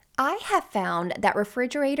I have found that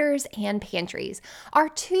refrigerators and pantries are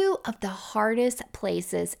two of the hardest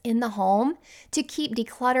places in the home to keep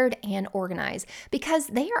decluttered and organized because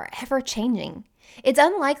they are ever changing. It's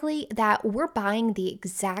unlikely that we're buying the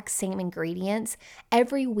exact same ingredients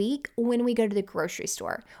every week when we go to the grocery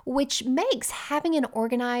store, which makes having an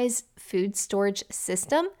organized food storage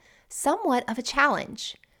system somewhat of a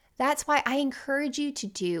challenge. That's why I encourage you to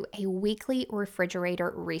do a weekly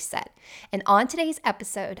refrigerator reset. And on today's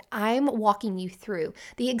episode, I'm walking you through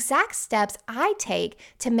the exact steps I take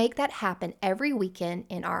to make that happen every weekend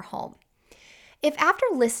in our home. If after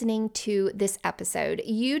listening to this episode,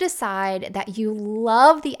 you decide that you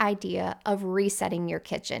love the idea of resetting your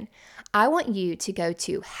kitchen, I want you to go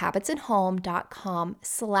to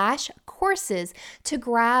habitsandhome.com/courses to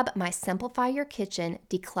grab my Simplify Your Kitchen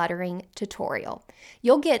Decluttering tutorial.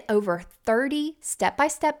 You'll get over 30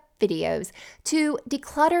 step-by-step videos to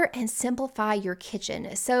declutter and simplify your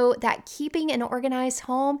kitchen so that keeping an organized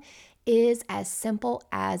home is as simple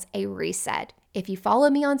as a reset. If you follow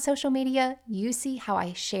me on social media, you see how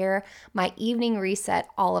I share my evening reset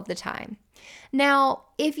all of the time. Now,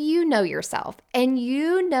 if you know yourself and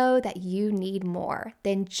you know that you need more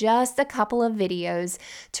than just a couple of videos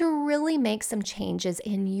to really make some changes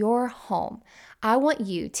in your home, I want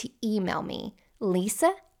you to email me,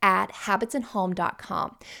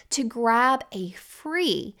 lisa@habitsandhome.com, to grab a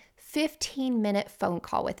free 15-minute phone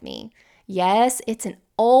call with me. Yes, it's an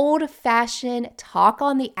old-fashioned talk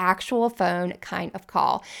on the actual phone kind of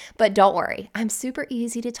call, but don't worry, I'm super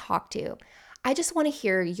easy to talk to. I just want to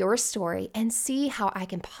hear your story and see how I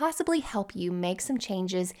can possibly help you make some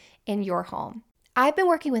changes in your home. I've been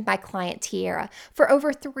working with my client Tiara for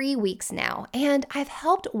over 3 weeks now, and I've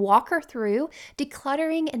helped walk her through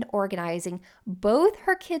decluttering and organizing both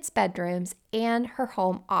her kids' bedrooms and her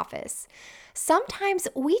home office. Sometimes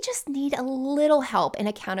we just need a little help and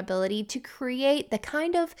accountability to create the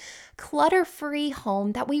kind of clutter-free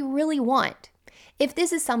home that we really want. If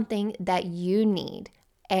this is something that you need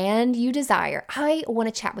and you desire, I want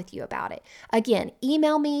to chat with you about it. Again,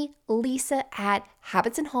 email me,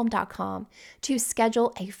 lisa@habitsandhome.com, to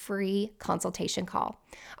schedule a free consultation call.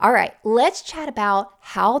 All right, let's chat about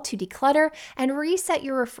how to declutter and reset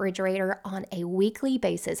your refrigerator on a weekly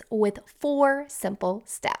basis with 4 simple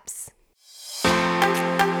steps.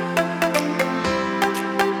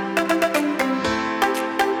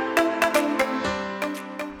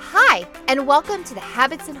 Hi, and welcome to the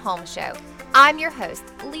Habits and Home Show. I'm your host,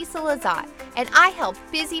 Lisa Lazat, and I help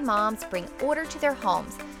busy moms bring order to their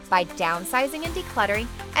homes by downsizing and decluttering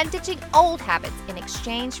and ditching old habits in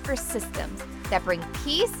exchange for systems that bring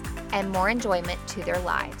peace and more enjoyment to their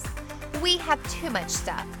lives. We have too much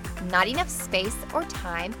stuff, not enough space or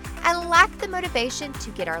time, and lack the motivation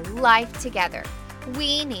to get our life together.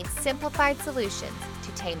 We need simplified solutions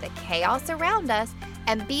to tame the chaos around us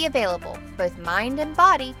and be available, both mind and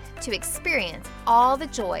body, to experience all the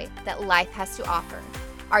joy that life has to offer.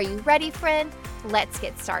 Are you ready, friend? Let's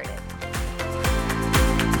get started.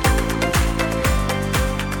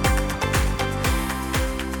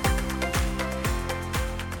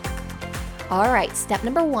 All right, step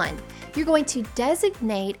number 1, you're going to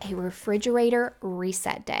designate a refrigerator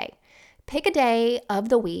reset day. Pick a day of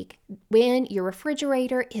the week when your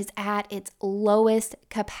refrigerator is at its lowest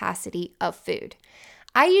capacity of food.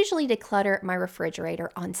 I usually declutter my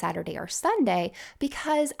refrigerator on Saturday or Sunday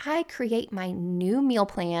because I create my new meal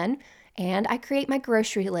plan and I create my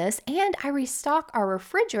grocery list and I restock our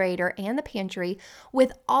refrigerator and the pantry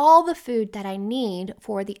with all the food that I need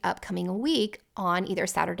for the upcoming week on either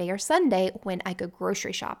Saturday or Sunday when I go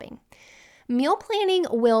grocery shopping. Meal planning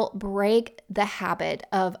will break the habit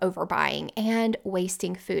of overbuying and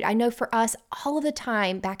wasting food. I know for us, all of the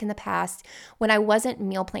time back in the past, when I wasn't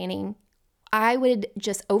meal planning, I would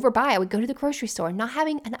just overbuy. I would go to the grocery store not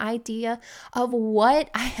having an idea of what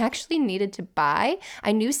I actually needed to buy.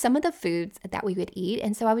 I knew some of the foods that we would eat,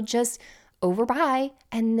 and so I would just overbuy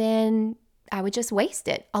and then I would just waste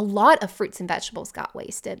it. A lot of fruits and vegetables got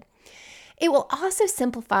wasted. It will also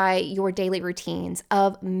simplify your daily routines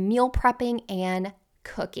of meal prepping and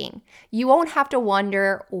cooking. You won't have to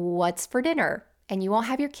wonder what's for dinner, and you won't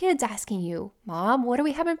have your kids asking you, "Mom, what are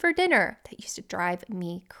we having for dinner?" That used to drive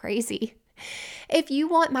me crazy. If you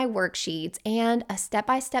want my worksheets and a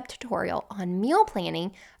step-by-step tutorial on meal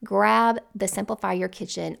planning, grab the Simplify Your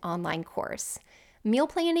Kitchen online course. Meal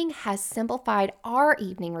planning has simplified our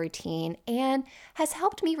evening routine and has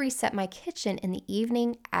helped me reset my kitchen in the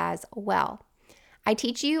evening as well. I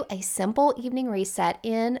teach you a simple evening reset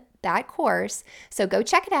in that course, so go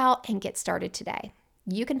check it out and get started today.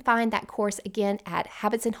 You can find that course again at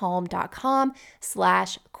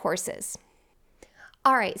habitsandhome.com/courses.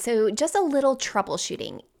 All right, so just a little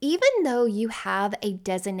troubleshooting. Even though you have a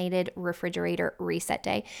designated refrigerator reset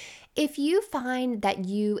day, if you find that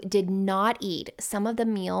you did not eat some of the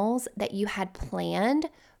meals that you had planned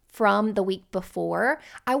from the week before,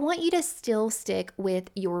 I want you to still stick with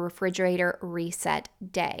your refrigerator reset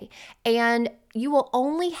day. And you will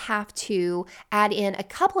only have to add in a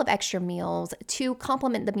couple of extra meals to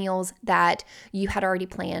complement the meals that you had already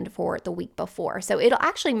planned for the week before. So it'll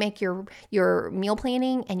actually make your meal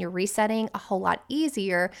planning and your resetting a whole lot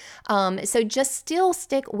easier. So just still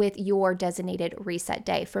stick with your designated reset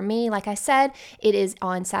day. For me, like I said, it is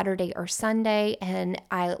on Saturday or Sunday, and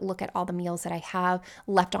I look at all the meals that I have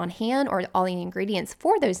left on hand or all the ingredients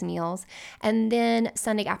for those meals. And then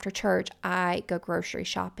Sunday after church, I go grocery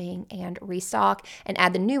shopping and restock and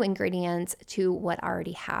add the new ingredients to what I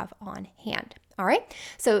already have on hand. All right,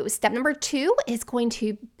 so step number 2 is going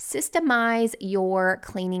to systemize your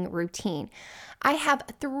cleaning routine. I have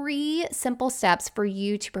 3 simple steps for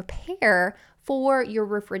you to prepare for your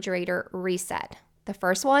refrigerator reset. The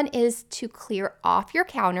first one is to clear off your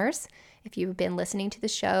counters. If you've been listening to the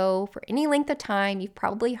show for any length of time, you've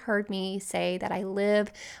probably heard me say that I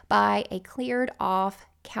live by a cleared off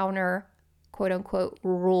counter quote unquote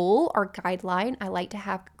rule or guideline. I like to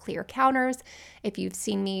have clear counters. If you've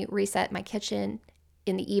seen me reset my kitchen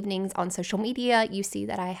in the evenings on social media, you see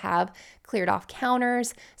that I have cleared off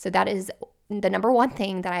counters. So that is the number one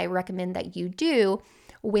thing that I recommend that you do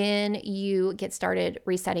when you get started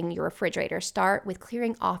resetting your refrigerator. Start with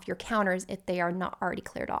clearing off your counters if they are not already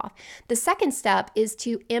cleared off. The second step is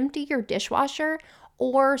to empty your dishwasher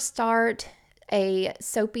or start a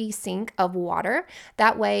soapy sink of water.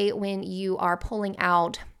 That way, when you are pulling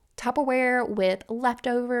out Tupperware with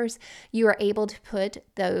leftovers, you are able to put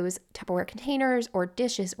those Tupperware containers or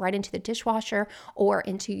dishes right into the dishwasher or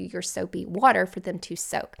into your soapy water for them to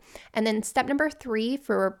soak. And then step number 3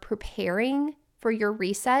 for preparing for your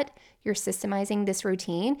reset, you're systemizing this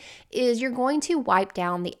routine, is you're going to wipe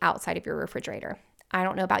down the outside of your refrigerator. I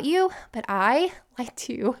don't know about you, but I like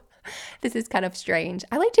to, this is kind of strange,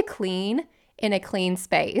 I like to clean in a clean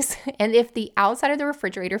space. And if the outside of the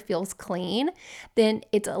refrigerator feels clean, then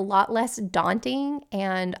it's a lot less daunting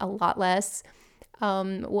and a lot less,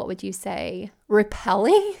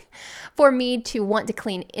 repelling for me to want to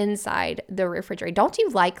clean inside the refrigerator. Don't you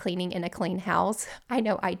like cleaning in a clean house? I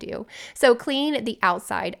know I do. So clean the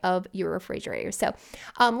outside of your refrigerator. So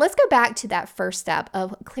let's go back to that first step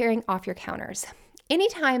of clearing off your counters.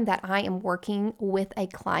 Anytime that I am working with a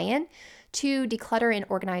client to declutter and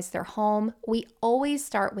organize their home, we always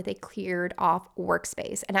start with a cleared off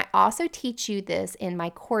workspace. And I also teach you this in my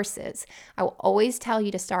courses. I will always tell you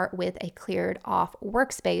to start with a cleared off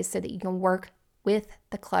workspace so that you can work with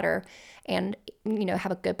the clutter and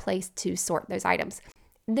have a good place to sort those items.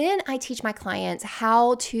 Then I teach my clients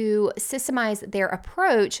how to systemize their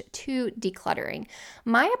approach to decluttering.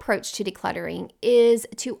 My approach to decluttering is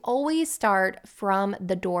to always start from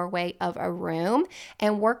the doorway of a room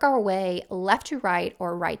and work our way left to right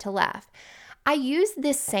or right to left. I use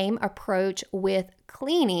this same approach with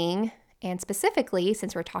cleaning, and specifically,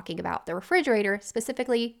 since we're talking about the refrigerator,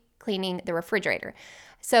 specifically cleaning the refrigerator.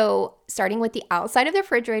 So starting with the outside of the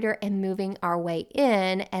refrigerator and moving our way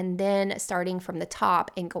in, and then starting from the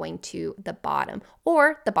top and going to the bottom,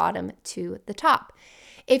 or the bottom to the top.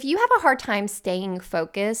 If you have a hard time staying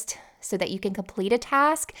focused so that you can complete a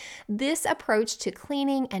task, this approach to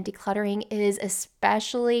cleaning and decluttering is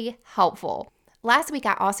especially helpful. Last week,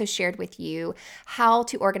 I also shared with you how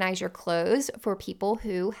to organize your clothes for people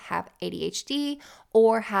who have ADHD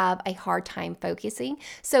or have a hard time focusing.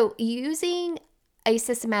 So using a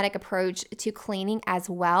systematic approach to cleaning as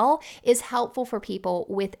well is helpful for people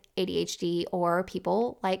with ADHD or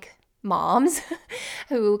people like moms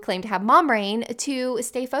who claim to have mom brain to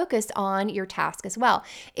stay focused on your task as well.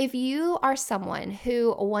 If you are someone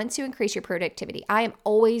who wants to increase your productivity, I am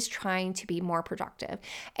always trying to be more productive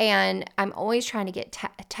and I'm always trying to get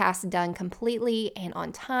tasks done completely and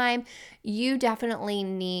on time. You definitely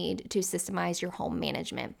need to systemize your home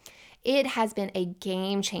management. It has been a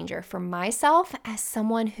game changer for myself as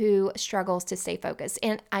someone who struggles to stay focused,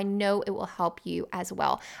 and I know it will help you as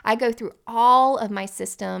well. I go through all of my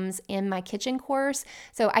systems in my kitchen course,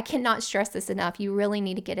 so I cannot stress this enough. You really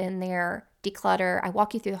need to get in there, declutter. I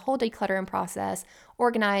walk you through the whole decluttering process,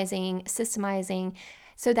 organizing, systemizing,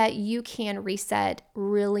 so that you can reset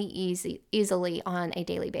really easily on a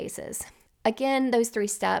daily basis. Again, those 3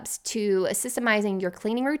 steps to systemizing your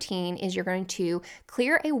cleaning routine is you're going to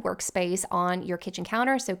clear a workspace on your kitchen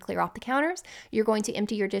counter, so clear off the counters. You're going to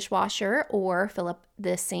empty your dishwasher or fill up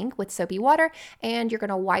the sink with soapy water, and you're going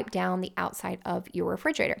to wipe down the outside of your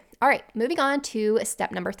refrigerator. All right, moving on to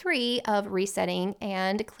step number 3 of resetting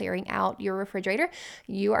and clearing out your refrigerator.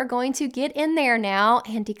 You are going to get in there now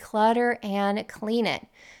and declutter and clean it.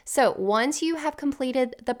 So once you have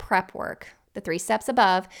completed the prep work, the 3 steps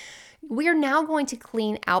above, we are now going to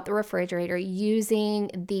clean out the refrigerator using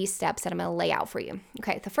these steps that I'm going to lay out for you.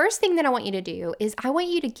 Okay, the first thing that I want you to do is I want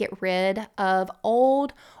you to get rid of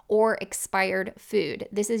old or expired food.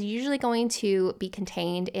 This is usually going to be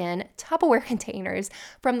contained in Tupperware containers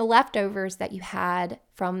from the leftovers that you had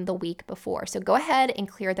from the week before. So go ahead and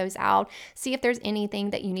clear those out. See if there's anything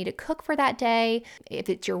that you need to cook for that day. If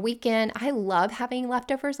it's your weekend, I love having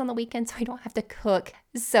leftovers on the weekend so I don't have to cook.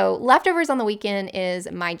 So leftovers on the weekend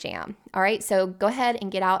is my jam. All right, so go ahead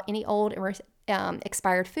and get out any old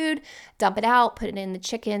expired food, dump it out, put it in the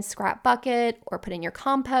chicken scrap bucket or put in your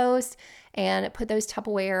compost and put those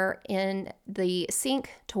Tupperware in the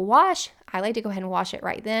sink to wash. I like to go ahead and wash it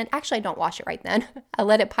right then. Actually, I don't wash it right then. I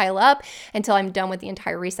let it pile up until I'm done with the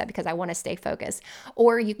entire reset because I want to stay focused.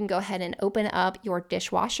 Or you can go ahead and open up your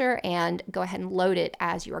dishwasher and go ahead and load it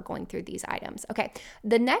as you are going through these items. Okay,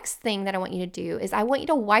 the next thing that I want you to do is I want you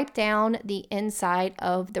to wipe down the inside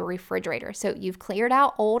of the refrigerator. So you've cleared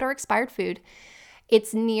out old or expired food.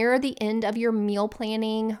 It's near the end of your meal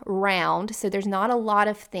planning round, so there's not a lot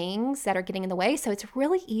of things that are getting in the way. So it's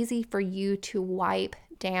really easy for you to wipe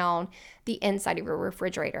down the inside of your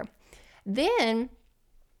refrigerator. Then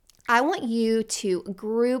I want you to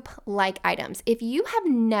group like items. If you have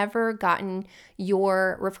never gotten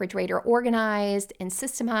your refrigerator organized and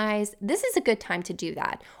systemized, this is a good time to do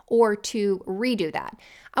that or to redo that.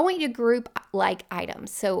 I want you to group like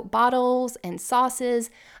items. So bottles and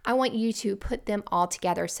sauces, I want you to put them all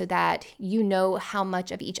together so that you know how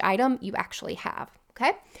much of each item you actually have,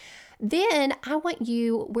 okay? Then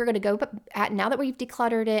we're going to go now that we've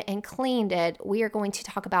decluttered it and cleaned it, we are going to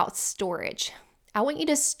talk about storage. I want you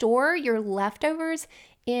to store your leftovers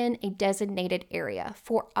in a designated area.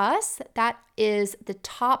 For us, that is the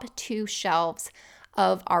top 2 shelves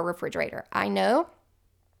of our refrigerator. I know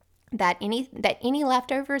that any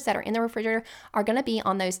leftovers that are in the refrigerator are going to be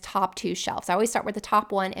on those top 2 shelves. I always start with the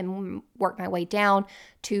top one and work my way down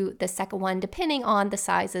to the second one, depending on the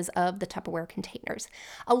sizes of the Tupperware containers.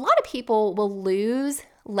 A lot of people will lose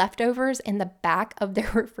leftovers in the back of their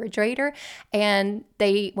refrigerator, and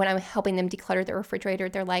when I'm helping them declutter their refrigerator,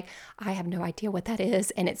 they're like, I have no idea what that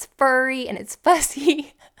is, and it's furry and it's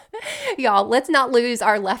fussy. Y'all, let's not lose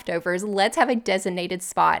our leftovers. Let's have a designated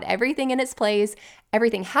spot. Everything in its place.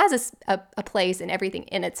 Everything has a place and everything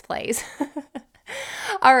in its place.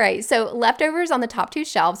 All right, so leftovers on the top 2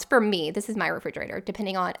 shelves. For me, this is my refrigerator.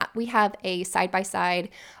 Depending on, we have a side-by-side,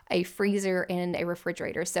 a freezer, and a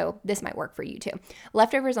refrigerator. So this might work for you too.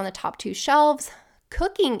 Leftovers on the top 2 shelves.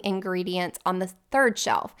 Cooking ingredients on the 3rd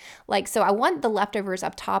shelf. So I want the leftovers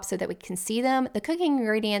up top so that we can see them. The cooking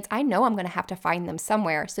ingredients, I know I'm going to have to find them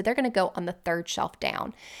somewhere, so they're going to go on the 3rd shelf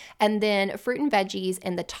down. And then fruit and veggies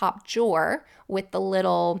in the top drawer with the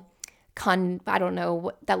little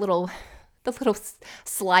the little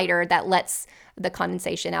slider that lets the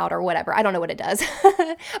condensation out or whatever. I don't know what it does.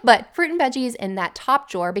 But fruit and veggies in that top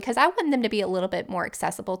drawer because I want them to be a little bit more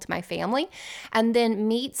accessible to my family. And then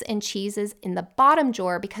meats and cheeses in the bottom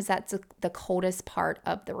drawer because that's the coldest part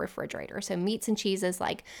of the refrigerator. So meats and cheeses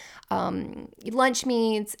like lunch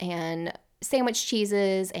meats and sandwich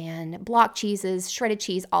cheeses and block cheeses, shredded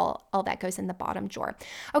cheese, all that goes in the bottom drawer.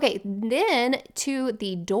 Okay, then to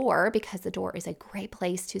the door, because the door is a great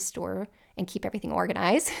place to store and keep everything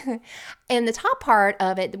organized. In the top part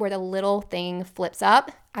of it, where the little thing flips up,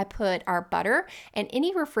 I put our butter and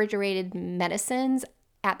any refrigerated medicines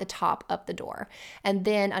at the top of the door. And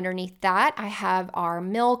then underneath that, I have our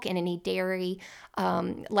milk and any dairy,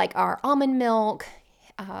 like our almond milk,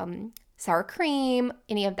 sour cream,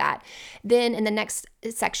 any of that. Then in the next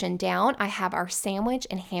section down, I have our sandwich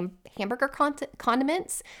and hamburger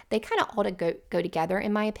condiments. They kind of all go together,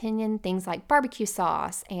 in my opinion. Things like barbecue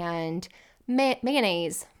sauce and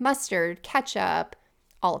mayonnaise, mustard, ketchup,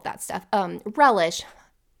 all of that stuff. Relish,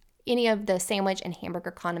 any of the sandwich and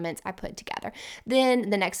hamburger condiments I put together. Then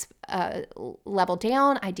the next level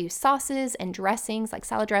down, I do sauces and dressings like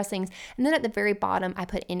salad dressings. And then at the very bottom, I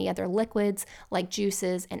put any other liquids like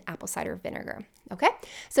juices and apple cider vinegar. Okay,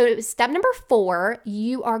 so step number 4,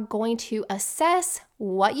 you are going to assess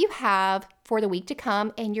what you have for the week to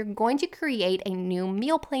come, and you're going to create a new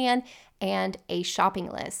meal plan and a shopping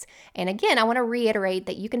list. And again, I want to reiterate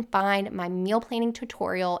that you can find my meal planning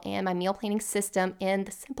tutorial and my meal planning system in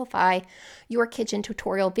the Simplify Your Kitchen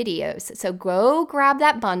tutorial videos. So go grab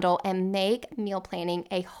that bundle and make meal planning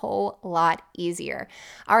a whole lot easier.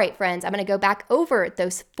 All right, friends, I'm going to go back over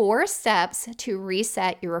those 4 steps to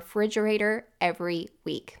reset your refrigerator every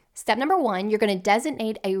week. Step number 1, you're going to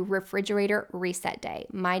designate a refrigerator reset day.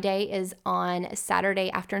 My day is on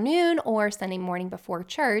Saturday afternoon or Sunday morning before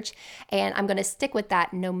church, and I'm going to stick with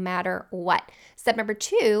that no matter what. Step number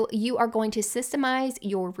 2, you are going to systemize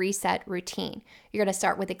your reset routine. You're going to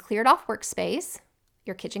start with a cleared off workspace.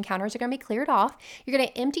 Your kitchen counters are going to be cleared off. You're going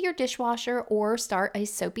to empty your dishwasher or start a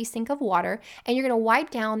soapy sink of water, and you're going to wipe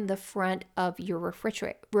down the front of your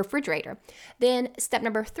refrigerator. Then step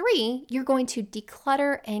number 3, you're going to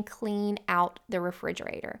declutter and clean out the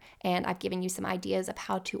refrigerator. And I've given you some ideas of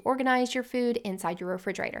how to organize your food inside your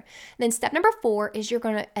refrigerator. Then step number 4 is you're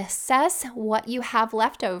going to assess what you have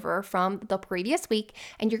left over from the previous week,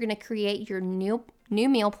 and you're going to create your new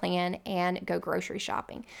meal plan and go grocery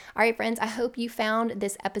shopping. All right, friends, I hope you found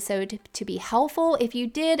this episode to be helpful. If you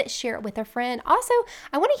did, share it with a friend. Also,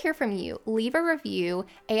 I want to hear from you. Leave a review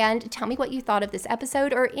and tell me what you thought of this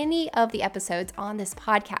episode or any of the episodes on this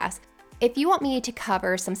podcast. If you want me to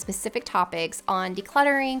cover some specific topics on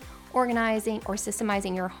decluttering, organizing, or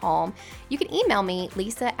systemizing your home, you can email me,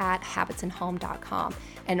 lisa@habitsandhome.com.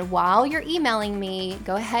 And while you're emailing me,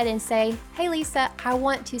 go ahead and say, hey, Lisa, I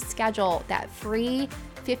want to schedule that free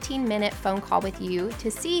 15-minute phone call with you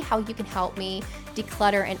to see how you can help me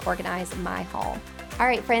declutter and organize my home. All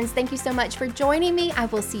right, friends, thank you so much for joining me. I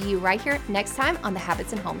will see you right here next time on the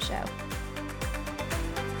Habits and Home Show.